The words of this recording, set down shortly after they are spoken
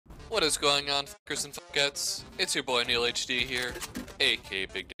What is going on, fuckers and fuckettes? It's your boy Nyoole HD here, aka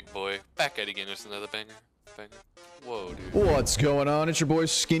Big Dick Boy, back at it again with another banger. Whoa, dude. What's going on? It's your boy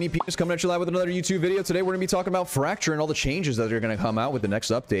Skinny Penis coming at you live with another YouTube video. Today we're going to be talking about Fracture and all the changes that are going to come out with the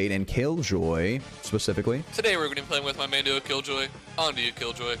next update, and Killjoy specifically. Today we're going to be playing with my main duo Killjoy. On to you,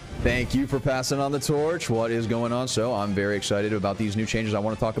 Killjoy. Thank you for passing on the torch. What is going on? So I'm very excited about these new changes. I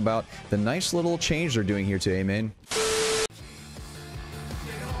want to talk about the nice little change they're doing here today, man.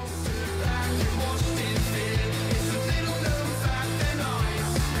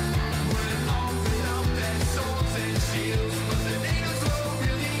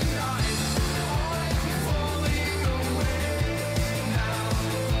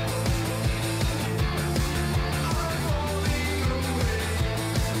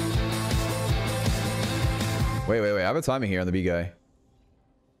 Wait. I have a timing here on the B guy.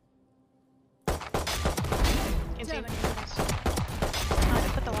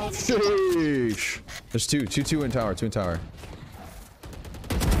 Sheesh. There's two in tower, two in tower.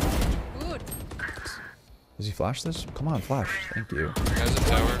 Good. Does he flash this? Come on, flash. Thank you. Guys in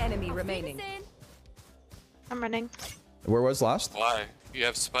tower. Enemy remaining. I'm running. Where was last? Why? You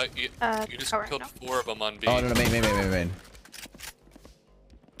have spike. You just tower, killed no. 4 of them on B. Oh, no, main.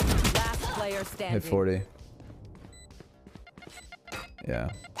 Last player standing. Hit 40.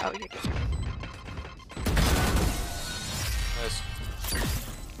 Yeah. Oh, you're good. Nice.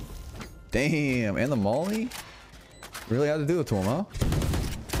 Damn, and the molly? Really had to do it to him, huh?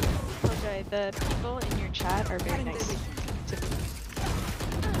 Killjoy, the people in your chat are very nice.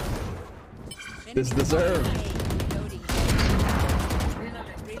 It's deserved.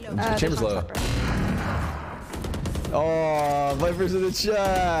 Chamber's low. Oh, Viper's in the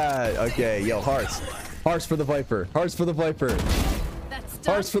chat. Okay, yo, hearts. Hearts for the Viper. Hearts for the Viper.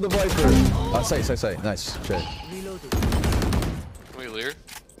 Hearts for the Viper. Oh, sight. Nice. Shit. Wait, Lear?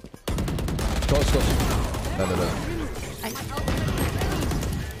 Close. No.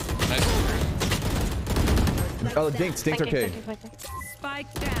 Nice. Oh, dinked arcade.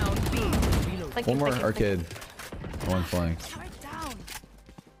 Spike down B. One more arcade. One flank.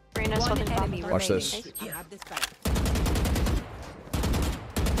 Reina's holding bomb. Watch this.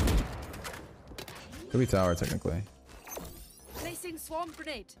 Could be tower, technically. Placing swarm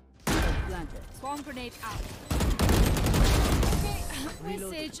grenade. Swarm grenade out. Okay,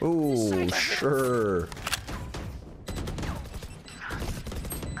 message. Ooh, sure.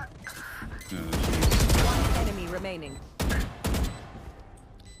 One enemy remaining.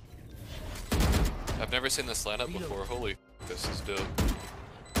 I've never seen this lineup before. Holy, this is dope.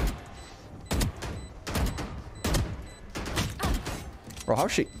 Bro,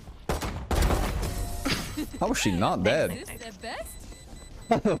 how's she? How was she not dead? Is this the best?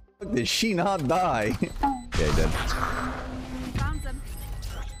 How the fuck did she not die? Okay, dead. Found them.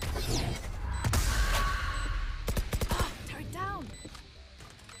 Turret down.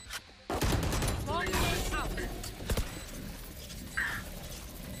 Swarm grenade out.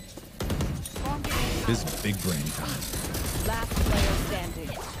 Swarm grenade out. This big brain time. Last player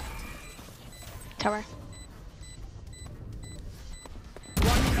standing. Tower.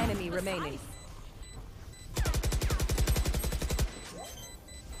 One enemy remaining.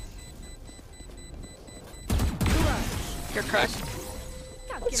 You're correct.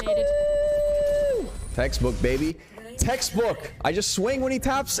 Calculated. Textbook, baby. Textbook. I just swing when he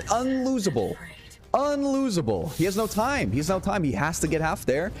taps. Unlosable. Unlosable. He has no time. He has no time. He has to get half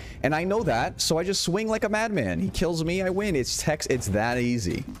there. And I know that. So I just swing like a madman. He kills me. I win. It's that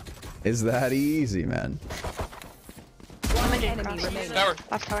easy. It's that easy, man. One enemy remaining. Tower.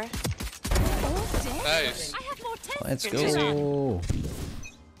 Left tower. Nice. I have more tests. Let's Good go.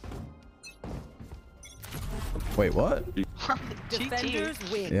 Wait, what? Defenders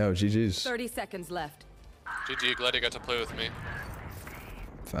win. Yo, GG's. 30 seconds left. GG, glad you got to play with me.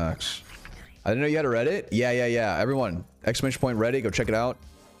 Facts. I didn't know you had a Reddit. Yeah. Everyone, exclamation point Reddit. Go check it out.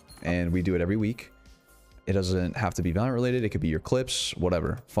 And we do it every week. It doesn't have to be Valorant related. It could be your clips,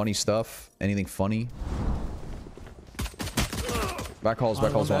 whatever. Funny stuff. Anything funny. Back calls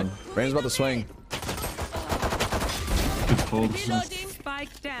one. Rain's about to swing. Good hold. Reloading.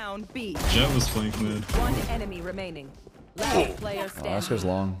 Spike down B. Jet was flank mid. One enemy remaining. Last player Oh, standing. this goes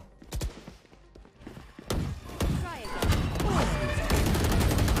long.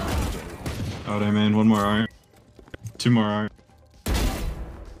 Out A main. One more iron. Two more iron.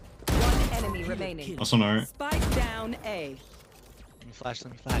 One enemy remaining. Also an iron. Spike down A. Let me flash.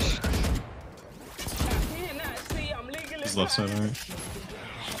 His left side iron.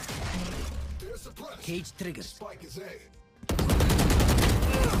 Cage trigger.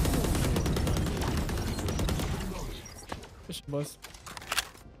 Push, boys.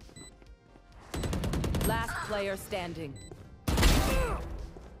 player standing.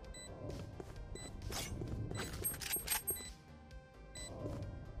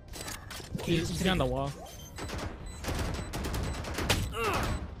 He's on the wall.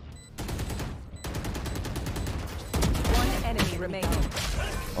 One enemy remaining.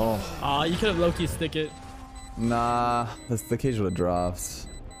 Oh. Aw, you could have low-key stick it. Nah, the cage would have dropped.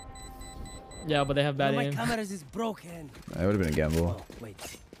 Yeah, but they have bad aim. cameras is broken. It would have been a gamble. Wait.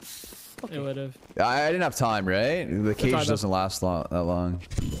 It would have. I didn't have time, right? The cage doesn't last that long.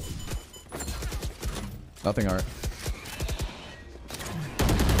 Nothing, Art.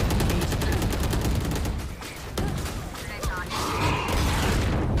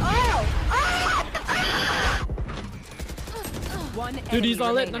 Dude, he's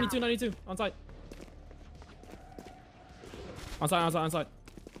all lit. 92, 92. On site. On site.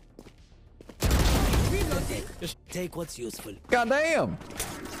 Take what's useful. God damn!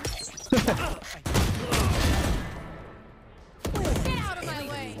 Get out of my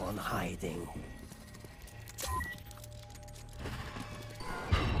way. One hiding.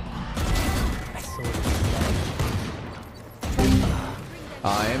 I saw it.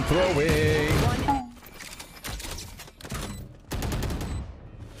 I am throwing.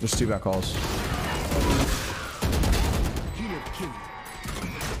 There's 2 back calls.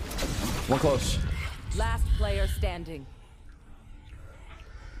 One close. Last player standing.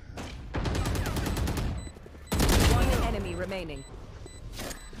 One enemy remaining.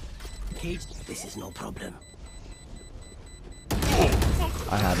 Cage, this is no problem.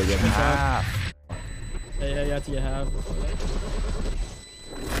 I had to get half. Yeah, you have to get half.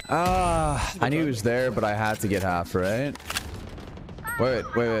 I knew he was there, but I had to get half, right?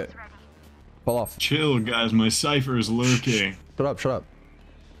 Wait. Fall off. Chill, guys. My cipher is lurking. Shut up.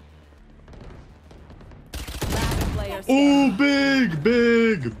 Last player Oh, standing.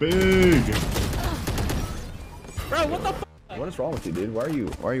 big. Bro, what the f? What is wrong with you, dude? Why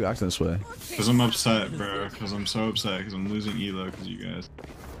are you acting this way? Because I'm upset, bro. Because I'm so upset. Because I'm losing elo because you guys.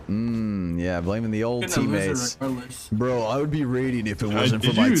 Yeah, blaming the old teammates. Bro, I would be raiding if it wasn't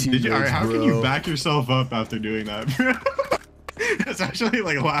for my teammates, Alright, how bro. can you back yourself up after doing that, bro? That's actually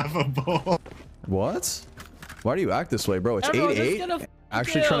like laughable. What? Why do you act this way, bro? It's Everyone, just 8-8. get a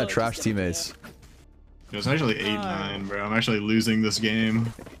Actually kill. trying to trash Just get a teammates. It's actually 8-9, bro. I'm actually losing this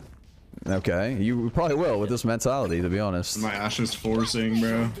game. Okay, you probably will with this mentality, to be honest. My Ash is forcing,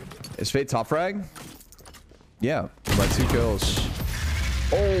 bro. Is Fate top frag? Yeah, by 2 kills.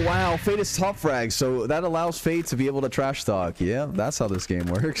 Oh wow, Fate is top frag, so that allows Fate to be able to trash talk. Yeah, that's how this game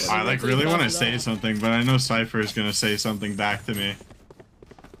works. I like really want to say something, but I know Cypher is gonna say something back to me.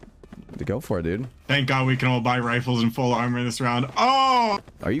 Go for it, dude. Thank God we can all buy rifles and full armor this round. Oh!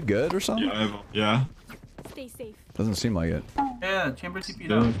 Are you good or something? Yeah. Stay safe. Doesn't seem like it. Yeah, chamber TP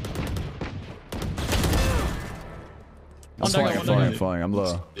down. I'm flying. I'm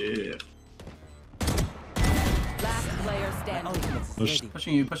low. Yeah. Last player standing.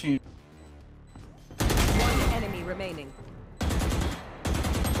 Pushing you. One enemy remaining.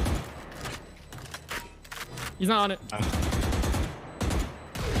 He's not on it.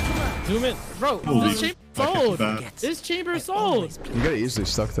 Zoom in. Bro, Holy this chamber sold. that. This chamber sold. You gotta easily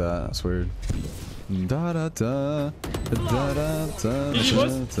stuck that. That's weird. Da da da da da da da.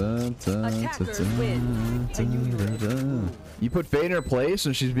 You put Faye in her place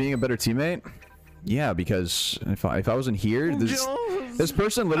and she's being a better teammate? Yeah, because if I wasn't here, this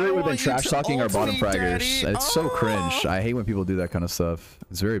person literally would have been trash talking our bottom fraggers. It's so cringe. I hate when people do that kind of stuff.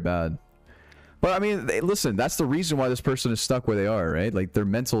 It's very bad. But I mean, listen, that's the reason why this person is stuck where they are, right? Like their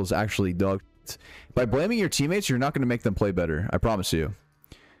mental is actually dog. By blaming your teammates, you're not going to make them play better. I promise you.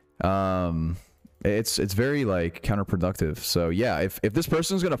 It's very like counterproductive. So yeah, if this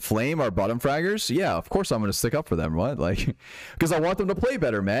person's gonna flame our bottom fraggers, yeah, of course I'm gonna stick up for them. What? Like, because I want them to play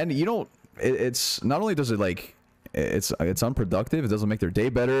better, man. You don't. It's not only does it like it's unproductive. It doesn't make their day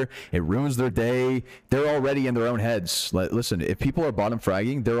better. It ruins their day. They're already in their own heads. Like, listen, if people are bottom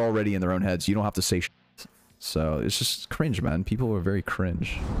fragging, they're already in their own heads. You don't have to say shit. So it's just cringe, man. People are very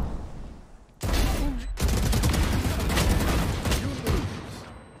cringe.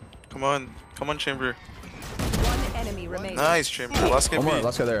 Come on, chamber. One enemy remaining. Nice, chamber. Let's get One more.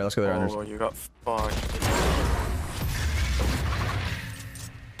 Let's go there. Let's go there. Oh, you got fucked.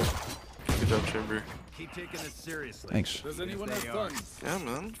 Good job, chamber. Keep taking it seriously. Thanks. Does anyone have guns? Yeah,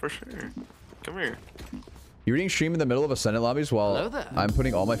 man, for sure. Come here. You're reading stream in the middle of Ascendant lobbies while I'm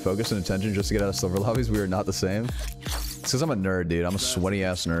putting all my focus and attention just to get out of Silver lobbies. We are not the same. It's because I'm a nerd, dude. I'm a sweaty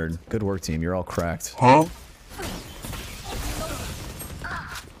ass nerd. Good work, team. You're all cracked. Huh?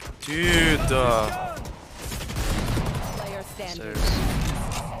 Dude, Player standing.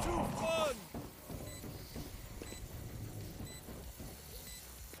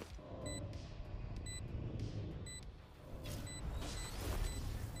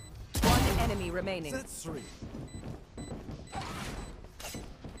 enemy remaining. That's 3.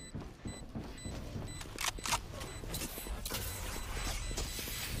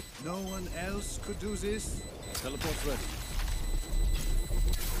 No one else could do this. Teleport's ready.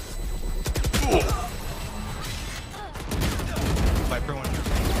 Viper one.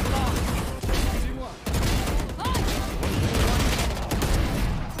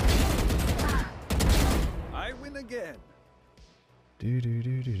 I win again.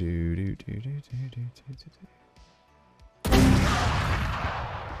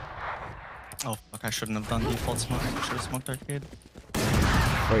 Oh, fuck, I shouldn't have done default smoke. I should have smoked arcade.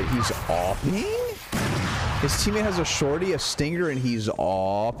 Wait, he's opping? His teammate has a shorty, a stinger, and he's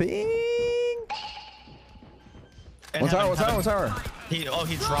opping? One tower. He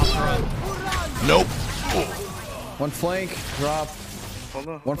dropped her. Nope. One flank, drop.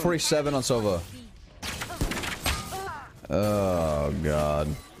 147 on Sova. Oh, God.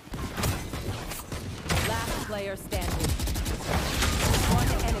 Last player standing. One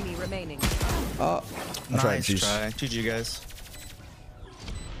enemy remaining. That's right, Nice try. GG, guys.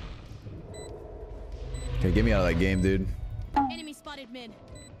 Okay, get me out of that game, dude. Enemy spotted mid.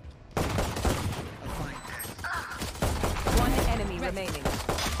 One enemy remaining.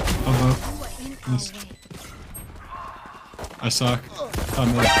 I suck.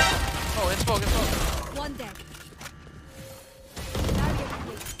 I'm Oh, it's smoke. One dead.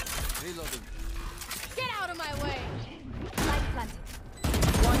 Get out of my way. Light planted.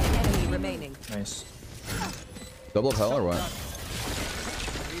 One enemy remaining. Nice. Double up hell or what?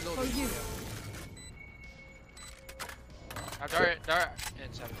 For you. Dart.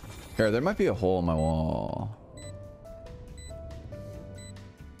 And 7. Here, there might be a hole in my wall.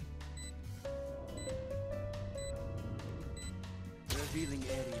 Revealing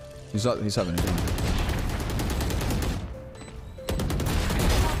area. He's having it.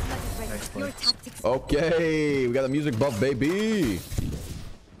 Your tactics. Okay, we got the music buff, baby.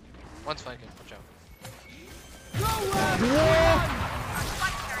 One's flanking. Watch out.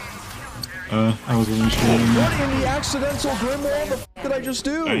 I was really sure. What in the accidental grim wall the f did I just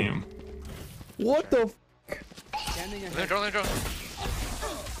do? Damn. What the f? Drone.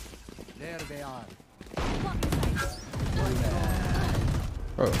 There they are.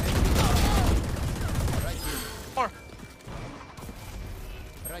 Bro. More.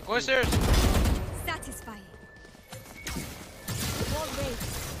 Go upstairs. Satisfying.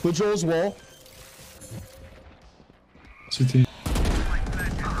 Put Joll's wall. CT.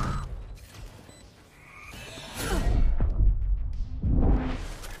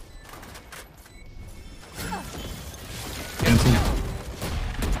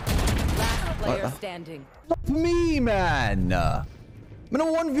 Last player standing. Me, man. I'm in a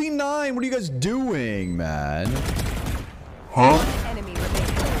 1v9. What are you guys doing, man? One enemy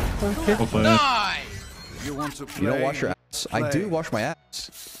remaining. Nice. You want to play? You don't wash your ass? I do wash my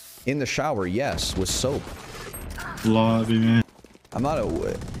ass. In the shower, yes, with soap. Lobby, man. I'm not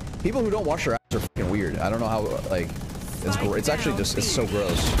a... People who don't wash their ass are fucking weird. I don't know how, like... It's actually just... It's so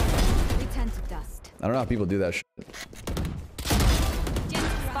gross. Return to dust. I don't know how people do that shit.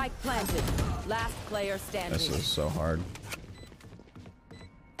 Spike planted. Last player standing. This is so hard.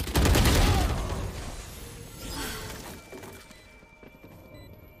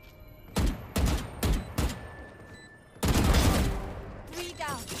 Read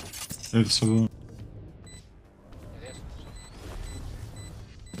out. It's so...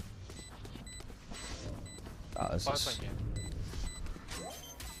 This is...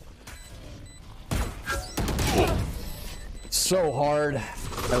 So hard.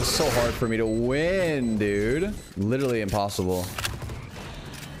 That was so hard for me to win, dude. Literally impossible.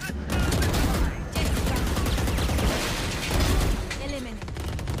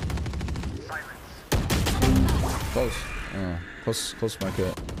 Close. Close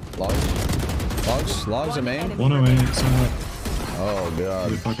market. Logs in main. 108. Somewhere. Oh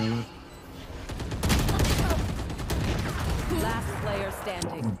god. Fuck out of it. Last player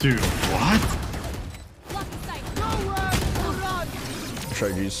standing. Dude, what?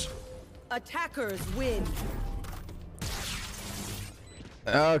 Strategies. Attackers win.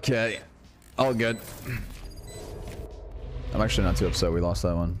 Okay. All good. I'm actually not too upset we lost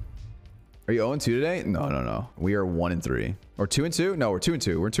that one. Are you 0-2 today? No. We are 1-3. Or 2-2? No, we're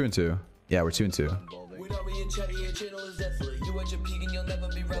 2-2. We're 2-2. Yeah, we're 2-2.